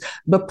subtleties.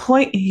 The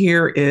point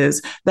here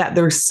is that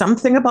there's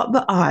something about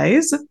the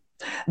eyes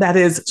that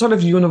is sort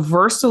of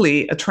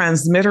universally a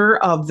transmitter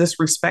of this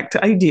respect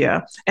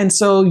idea. And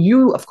so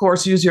you, of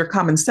course, use your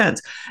common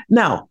sense.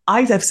 Now,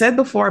 I've said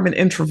before, I'm an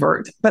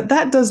introvert, but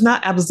that does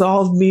not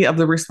absolve me of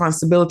the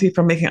responsibility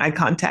for making eye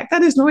contact.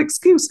 That is no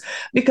excuse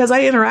because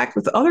I interact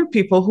with other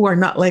people who are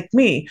not like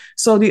me.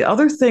 So the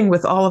other thing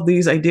with all of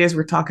these ideas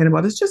we're talking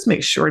about is just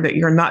make sure that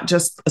you're not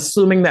just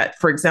assuming that,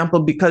 for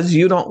example, because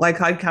you don't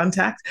like eye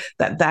contact,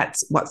 that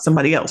that's what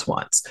somebody else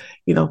wants.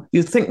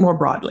 You think more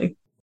broadly.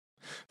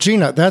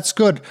 Gena, that's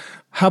good.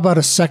 How about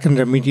a second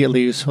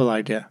immediately useful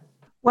idea?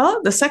 Well,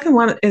 the second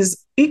one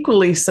is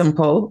equally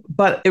simple,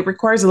 but it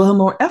requires a little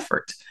more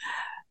effort.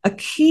 A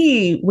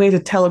key way to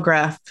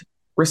telegraph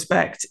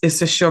respect is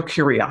to show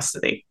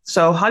curiosity.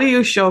 So how do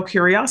you show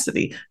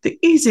curiosity? The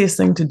easiest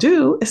thing to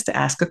do is to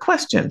ask a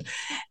question.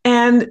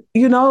 And,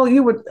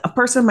 a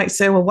person might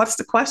say, well, what's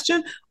the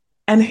question?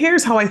 And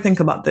here's how I think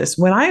about this.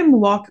 When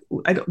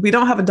we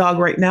don't have a dog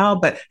right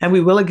now, and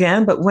we will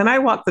again, but when I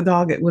walked the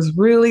dog, it was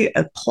really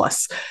a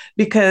plus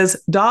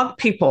because dog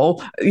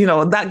people,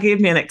 that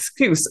gave me an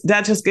excuse.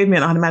 That just gave me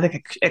an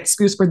automatic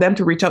excuse for them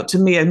to reach out to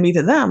me and me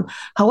to them.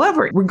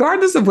 However,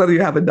 regardless of whether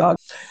you have a dog,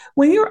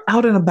 when you're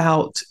out and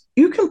about,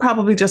 you can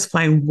probably just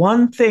find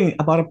one thing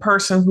about a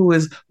person who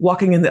is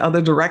walking in the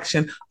other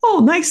direction.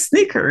 Oh, nice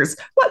sneakers,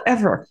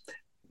 whatever.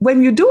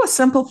 When you do a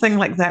simple thing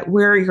like that,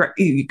 where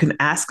you can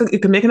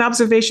make an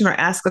observation or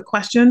ask a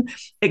question,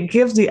 it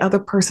gives the other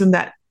person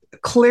that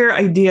clear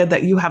idea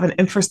that you have an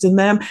interest in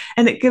them,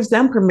 and it gives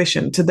them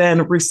permission to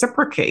then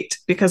reciprocate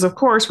because, of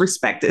course,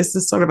 respect is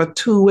this sort of a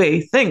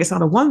two-way thing. It's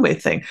not a one-way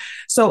thing.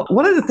 So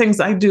one of the things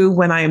I do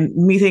when I'm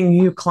meeting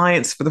new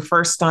clients for the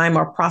first time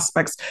or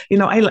prospects,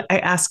 I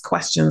ask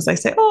questions. I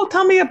say, oh,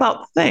 tell me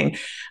about the thing.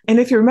 And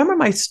if you remember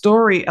my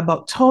story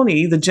about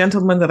Tony, the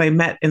gentleman that I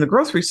met in the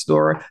grocery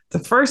store, the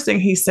first thing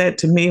he said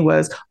to me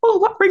was, oh,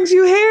 what brings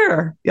you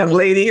here, young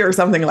lady, or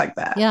something like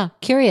that. Yeah,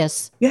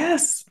 curious.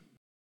 Yes.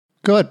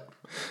 Good.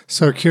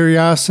 So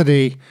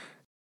curiosity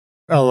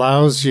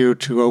allows you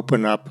to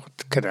open up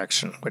the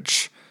connection,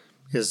 which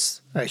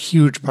is a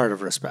huge part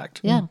of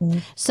respect. Yeah. Mm-hmm.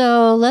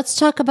 So let's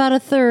talk about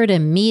a third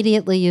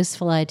immediately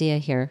useful idea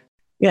here.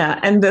 Yeah.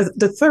 And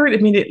the third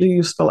immediately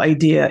useful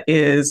idea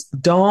is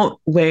don't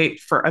wait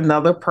for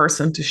another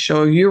person to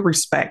show you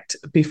respect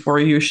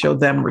before you show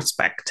them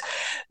respect.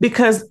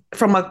 Because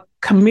from a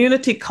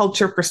community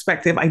culture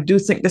perspective, I do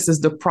think this is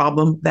the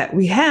problem that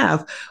we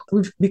have.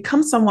 We've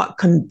become somewhat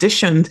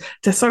conditioned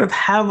to sort of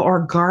have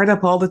our guard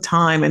up all the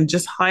time and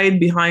just hide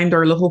behind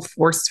our little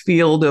force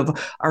field of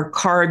our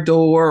car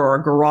door or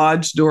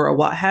garage door or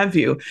what have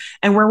you.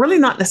 And we're really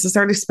not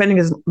necessarily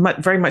spending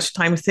very much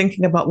time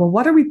thinking about, well,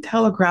 what are we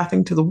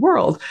telegraphing to the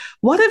world?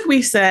 What if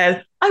we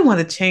said, I want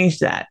to change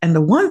that? And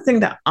the one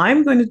thing that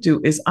I'm going to do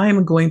is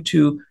I'm going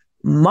to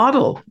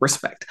model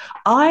respect.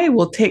 I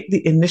will take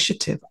the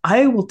initiative.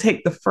 I will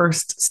take the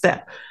first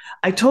step.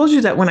 I told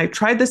you that when I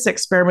tried this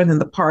experiment in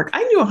the park,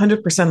 I knew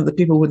 100% of the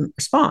people wouldn't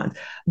respond,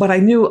 but I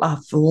knew a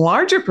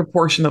larger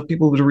proportion of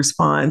people would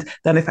respond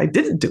than if I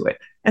didn't do it.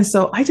 And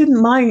so I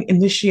didn't mind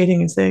initiating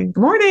and saying,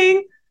 good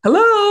morning,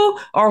 hello,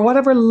 or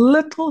whatever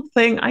little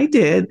thing I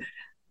did.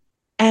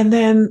 And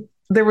then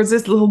there was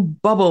this little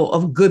bubble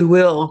of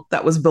goodwill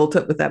that was built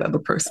up with that other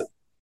person.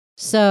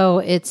 So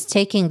it's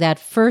taking that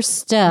first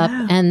step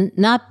and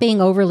not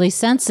being overly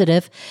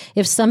sensitive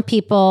if some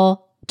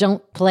people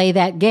don't play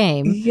that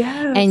game.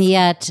 Yes. And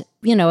yet,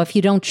 if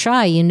you don't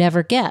try, you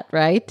never get,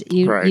 right?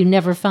 You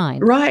never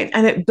find. Right.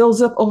 And it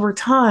builds up over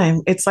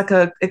time. It's like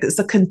it's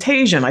a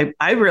contagion,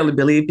 I really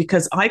believe,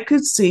 because I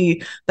could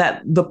see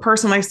that the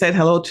person I said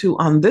hello to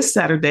on this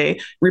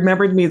Saturday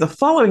remembered me the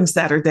following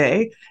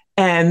Saturday.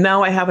 And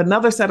now I have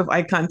another set of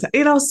eye contact,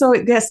 so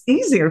it gets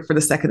easier for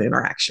the second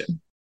interaction.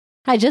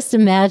 I just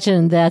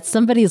imagine that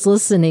somebody's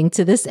listening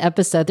to this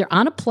episode. They're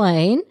on a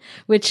plane,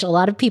 which a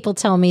lot of people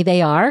tell me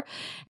they are.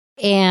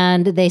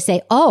 And they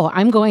say, oh,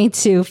 I'm going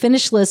to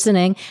finish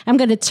listening. I'm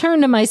going to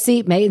turn to my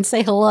seatmate and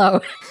say hello.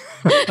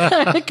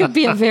 It could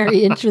be a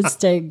very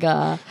interesting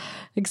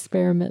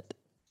experiment.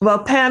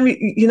 Well, Pam,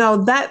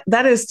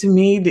 that is to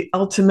me the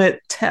ultimate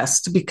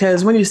test,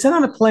 because when you sit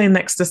on a plane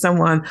next to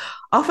someone,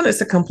 often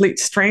it's a complete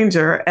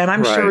stranger. And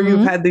I'm sure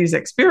you've had these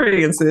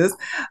experiences.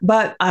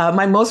 But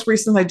my most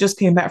recent, I just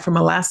came back from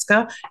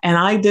Alaska and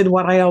I did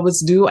what I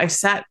always do. I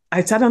sat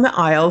on the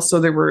aisle.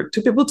 So there were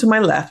two people to my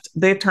left.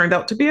 They turned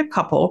out to be a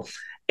couple.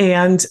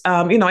 And,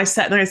 I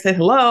sat there and I said,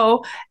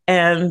 hello.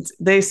 And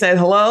they said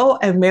hello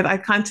and made eye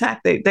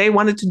contact. They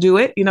wanted to do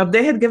it. If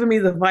they had given me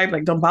the vibe,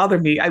 like, don't bother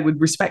me, I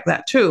would respect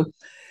that too.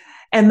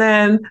 And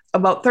then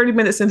about 30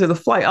 minutes into the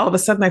flight, all of a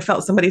sudden I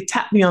felt somebody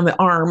tap me on the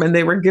arm and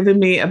they were giving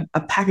me a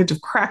package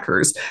of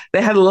crackers.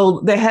 They had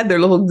their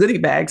little goodie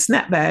bag,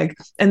 snap bag,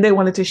 and they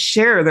wanted to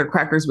share their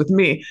crackers with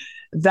me.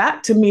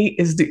 That to me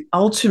is the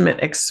ultimate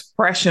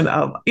expression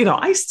of,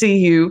 I see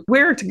you,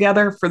 we're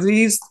together for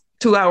these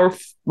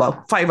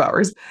 5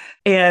 hours,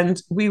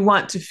 and we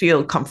want to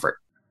feel comfort.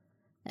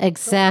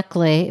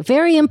 Exactly.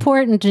 Very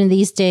important in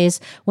these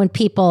days when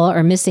people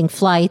are missing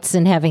flights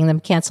and having them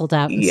canceled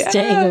out and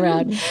staying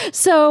around.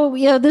 So,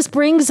 this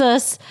brings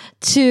us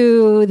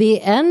to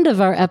the end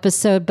of our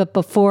episode. But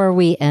before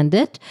we end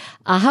it,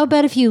 how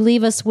about if you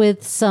leave us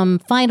with some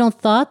final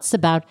thoughts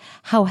about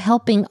how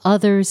helping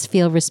others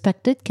feel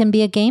respected can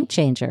be a game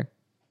changer?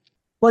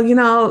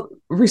 Well,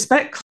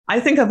 respect, I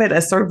think of it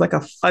as sort of like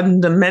a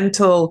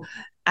fundamental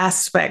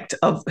aspect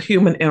of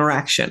human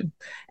interaction.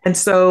 And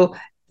so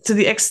to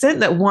the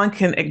extent that one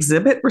can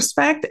exhibit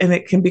respect and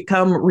it can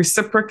become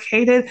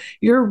reciprocated,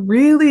 you're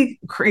really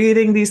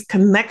creating these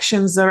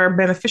connections that are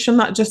beneficial,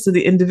 not just to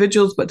the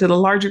individuals, but to the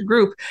larger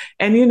group.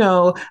 And,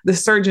 the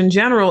Surgeon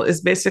General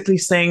is basically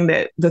saying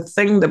that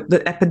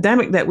the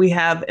epidemic that we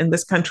have in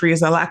this country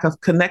is a lack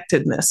of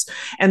connectedness.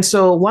 And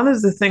so one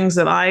of the things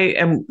that I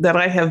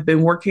have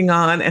been working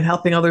on and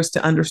helping others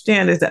to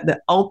understand is that the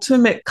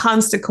ultimate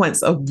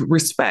consequence of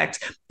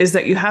respect is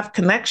that you have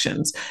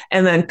connections,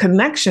 and then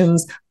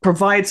connections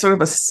provide sort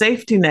of a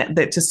safety net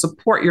that to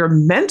support your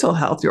mental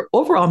health, your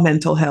overall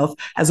mental health,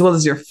 as well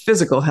as your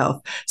physical health.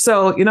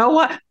 So you know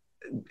what?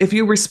 If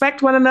you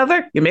respect one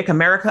another, you make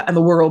America and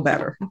the world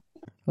better.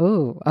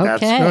 Ooh, okay.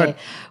 That's good.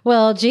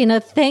 Well, Gena,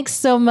 thanks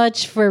so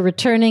much for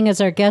returning as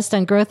our guest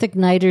on Growth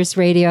Igniters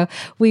Radio.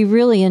 We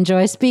really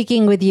enjoy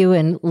speaking with you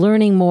and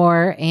learning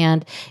more,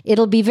 and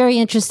it'll be very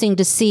interesting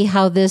to see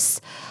how this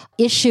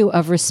issue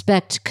of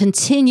respect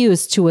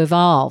continues to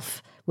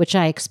evolve, which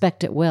I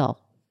expect it will.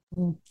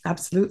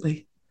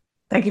 Absolutely.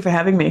 Thank you for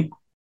having me.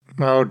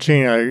 Oh,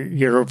 Gena,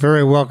 you're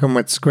very welcome.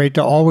 It's great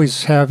to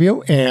always have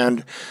you.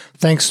 And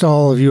thanks to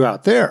all of you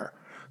out there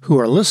who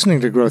are listening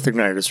to Growth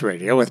Igniters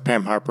Radio with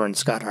Pam Harper and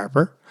Scott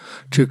Harper.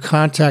 To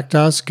contact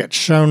us, get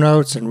show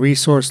notes and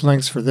resource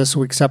links for this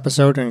week's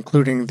episode,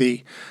 including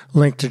the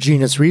link to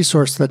Gena's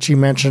resource that she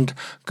mentioned,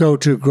 go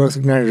to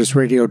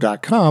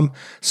growthignitersradio.com,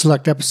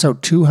 select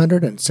episode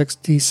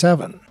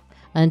 267.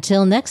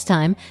 Until next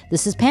time,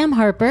 this is Pam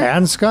Harper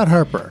And Scott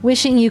Harper.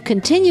 wishing you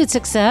continued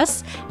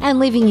success and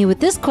leaving you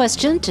with this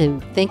question to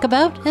think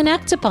about and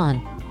act upon.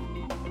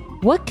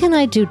 What can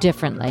I do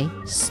differently,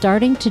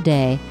 starting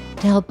today,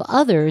 to help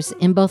others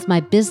in both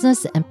my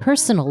business and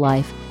personal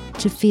life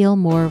to feel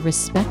more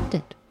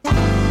respected?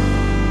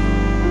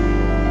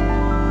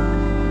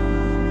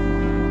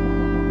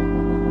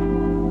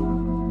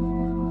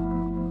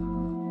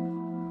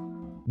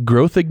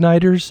 Growth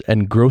Igniters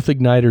and Growth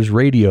Igniters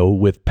Radio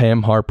with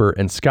Pam Harper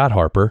and Scott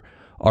Harper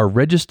are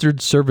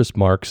registered service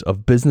marks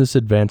of Business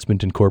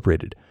Advancement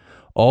Incorporated.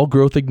 All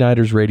Growth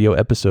Igniters Radio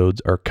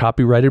episodes are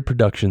copyrighted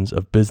productions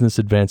of Business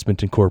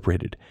Advancement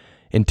Incorporated,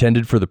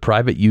 intended for the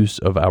private use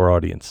of our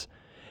audience.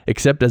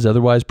 Except as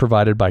otherwise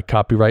provided by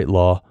copyright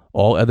law,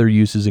 all other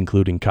uses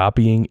including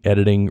copying,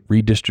 editing,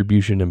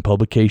 redistribution, and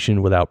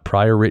publication without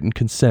prior written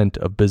consent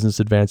of Business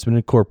Advancement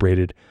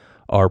Incorporated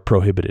are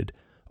prohibited.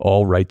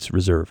 All rights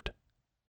reserved.